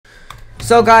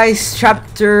So guys,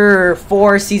 chapter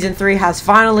 4 season 3 has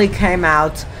finally came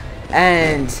out,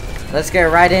 and let's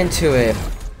get right into it.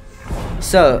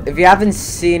 So if you haven't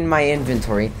seen my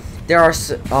inventory, there are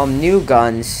new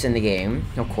guns in the game,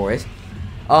 of course.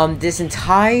 This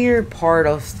entire part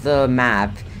of the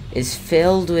map is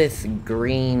filled with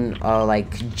green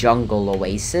like jungle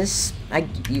oasis,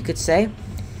 you could say.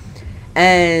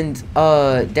 And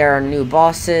there are new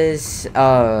bosses,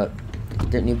 new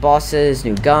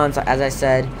guns, as I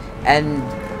said, and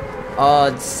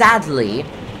sadly,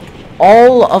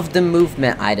 all of the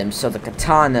movement items, so the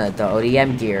katana, the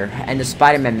ODM gear, and the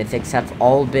Spider-Man mythics have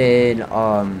all been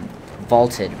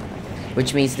vaulted,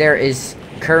 which means there is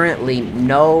currently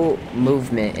no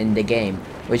movement in the game,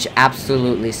 which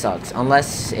absolutely sucks,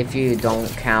 unless if you don't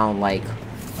count like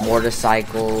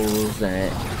motorcycles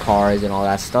and cars and all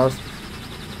that stuff.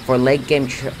 For late game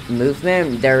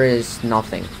movement, there is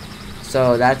nothing.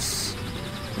 So that's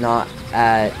not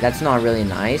really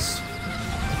nice.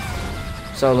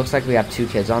 So it looks like we have two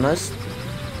kids on us.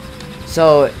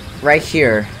 So right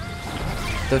here,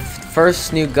 the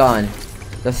first new gun,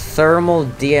 the thermal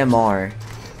DMR.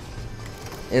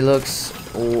 It looks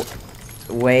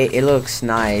it looks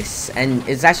nice, and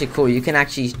it's actually cool. You can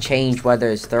actually change whether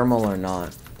it's thermal or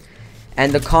not.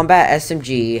 And the combat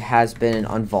SMG has been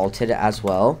unvaulted as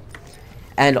well.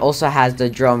 And also has the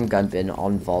drum gun been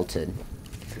unvaulted.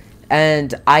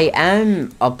 And I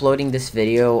am uploading this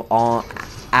video on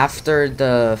after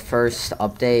the first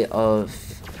update of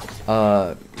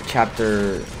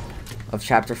chapter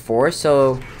 4.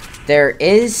 So there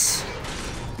is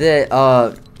the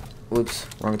oops,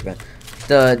 wrong gun.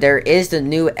 There is the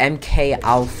new MK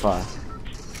Alpha.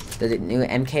 The new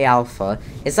MK Alpha.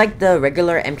 It's like the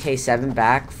regular MK7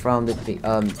 back from the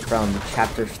from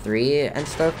chapter 3 and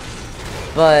stuff.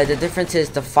 But the difference is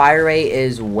the fire rate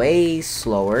is way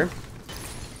slower.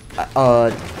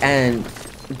 But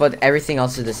everything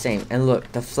else is the same. And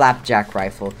look, the flapjack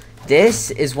rifle.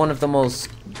 This is one of the most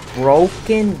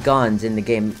broken guns in the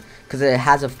game because it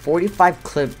has a 45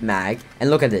 clip mag.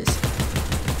 And look at this.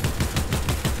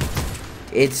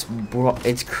 It's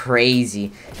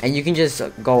crazy, and you can just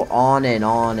go on and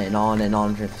on and on and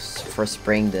on for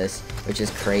spraying this, which is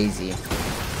crazy.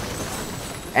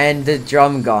 And the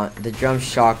drum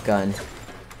shotgun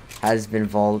has been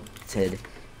vaulted.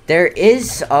 There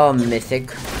is a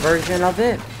mythic version of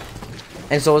it,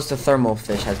 and so is the thermal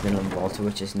fish has been unvaulted,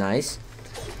 which is nice.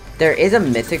 There is a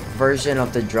mythic version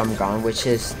of the drum gun, which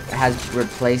has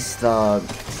replaced the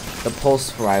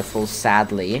pulse rifle,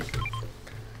 sadly.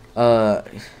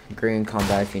 Green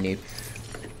combat if you need.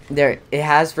 It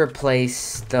has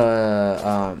replaced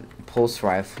the pulse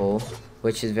rifle,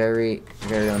 which is very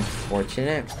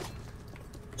unfortunate.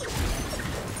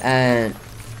 And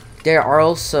there are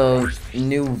also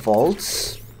new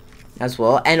vaults as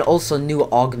well, and also new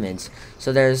augments.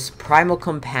 So there's primal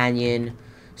companion,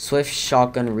 swift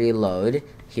shotgun reload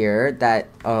here, that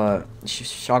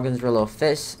shotguns reload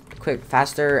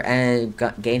faster and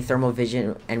gain thermal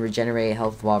vision and regenerate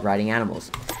health while riding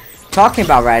animals. Talking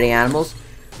about riding animals,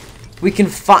 we can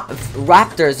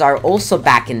raptors are also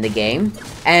back in the game,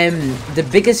 and the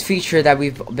biggest feature that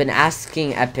we've been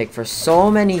asking Epic for so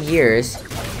many years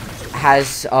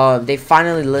has they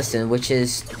finally listened, which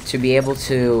is to be able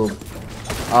to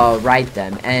ride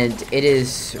them, and it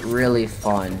is really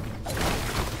fun.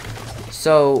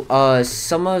 So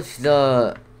some of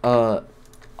the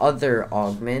other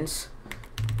augments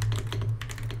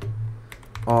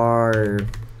are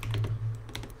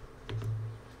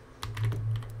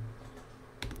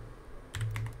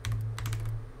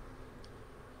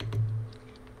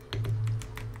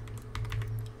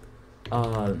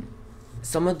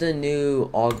some of the new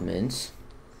augments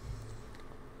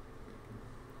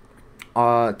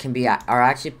are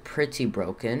actually pretty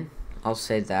broken, I'll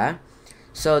say that.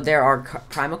 So there are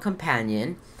Primal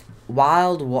Companion,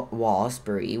 Wild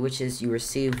Waspberry, which is you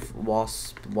receive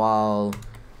wasp while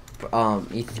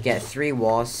you get 3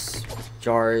 wasp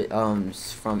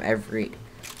jars from every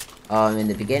in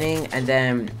the beginning, and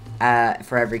then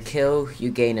for every kill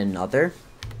you gain another.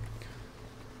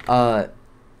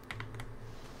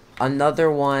 Another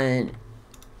one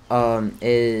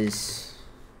is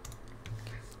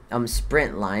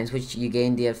sprint lines, which you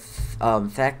gain the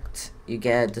effect. You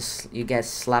get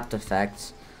slapped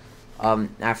effects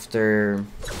after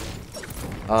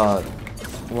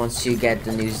once you get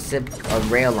the new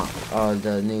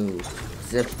the new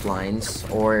zip lines,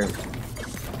 or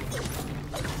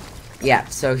yeah.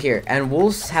 So here, and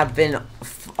wolves have been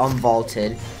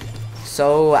unvaulted,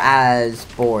 so as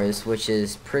boars, which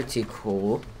is pretty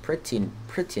cool, pretty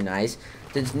nice.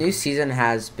 This new season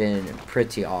has been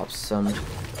pretty awesome.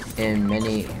 in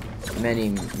many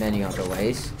other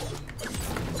ways.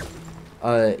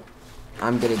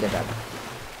 I'm gonna get that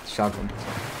shotgun.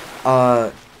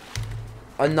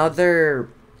 Another,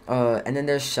 and then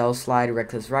there's shell slide,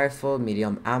 reckless rifle,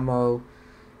 medium ammo,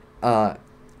 and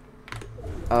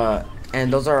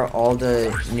those are all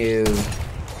the new,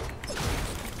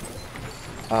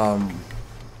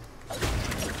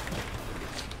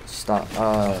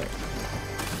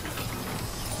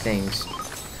 things.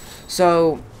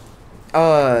 So,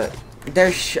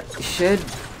 there should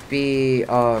be,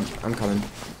 I'm coming.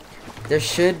 There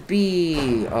should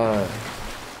be,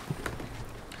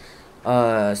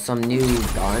 some new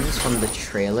guns from the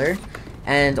trailer,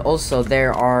 and also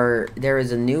there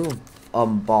is a new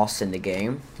boss in the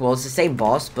game. Well, it's the same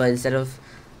boss, but instead of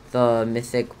the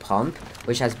mythic pump,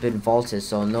 which has been vaulted,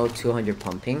 so no 200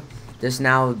 pumping, there's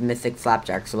now mythic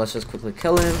flapjack. So let's just quickly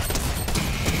kill him.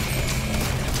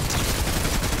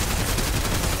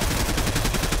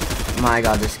 My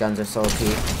god, these guns are so OP.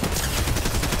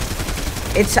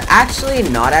 It's actually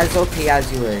not as OP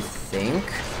as you would think,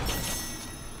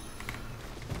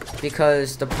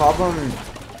 because the problem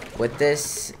with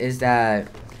this is that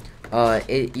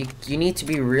you need to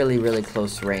be really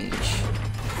close range.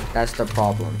 That's the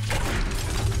problem.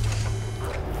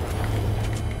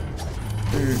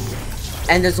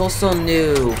 And there's also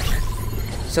new.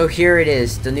 So here it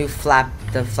is, the new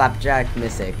the flapjack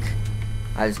mythic.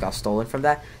 I just got stolen from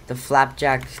that. The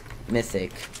flapjack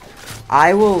mythic.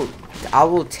 I will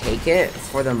take it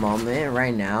for the moment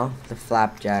right now. The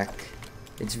flapjack.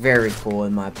 It's very cool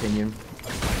in my opinion.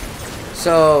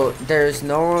 So there's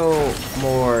no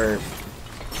more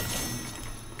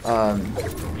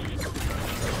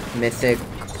mythic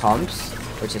pumps,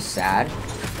 which is sad.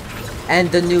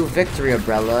 And the new victory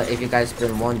umbrella, if you guys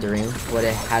been wondering what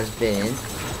it has been,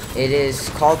 it is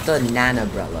called the Nana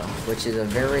umbrella, which is a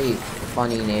very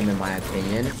funny name in my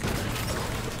opinion.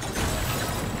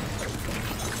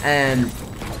 And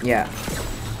yeah,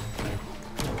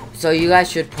 so you guys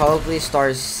should probably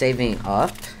start saving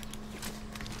up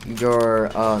your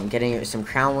getting some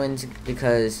crown wins,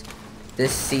 because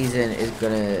this season is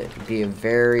gonna be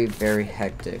very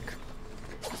hectic.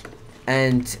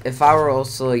 And if I were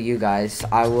also you guys,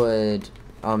 I would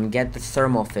get the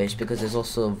thermal fish, because there's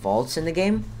also vaults in the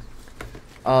game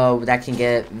that can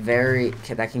get very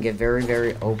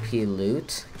OP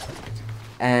loot.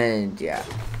 And yeah,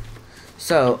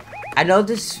 so I know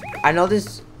this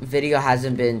video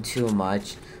hasn't been too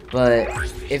much, but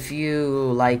if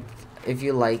you like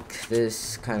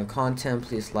this kind of content,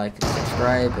 please like and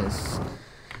subscribe, and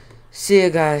see you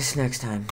guys next time.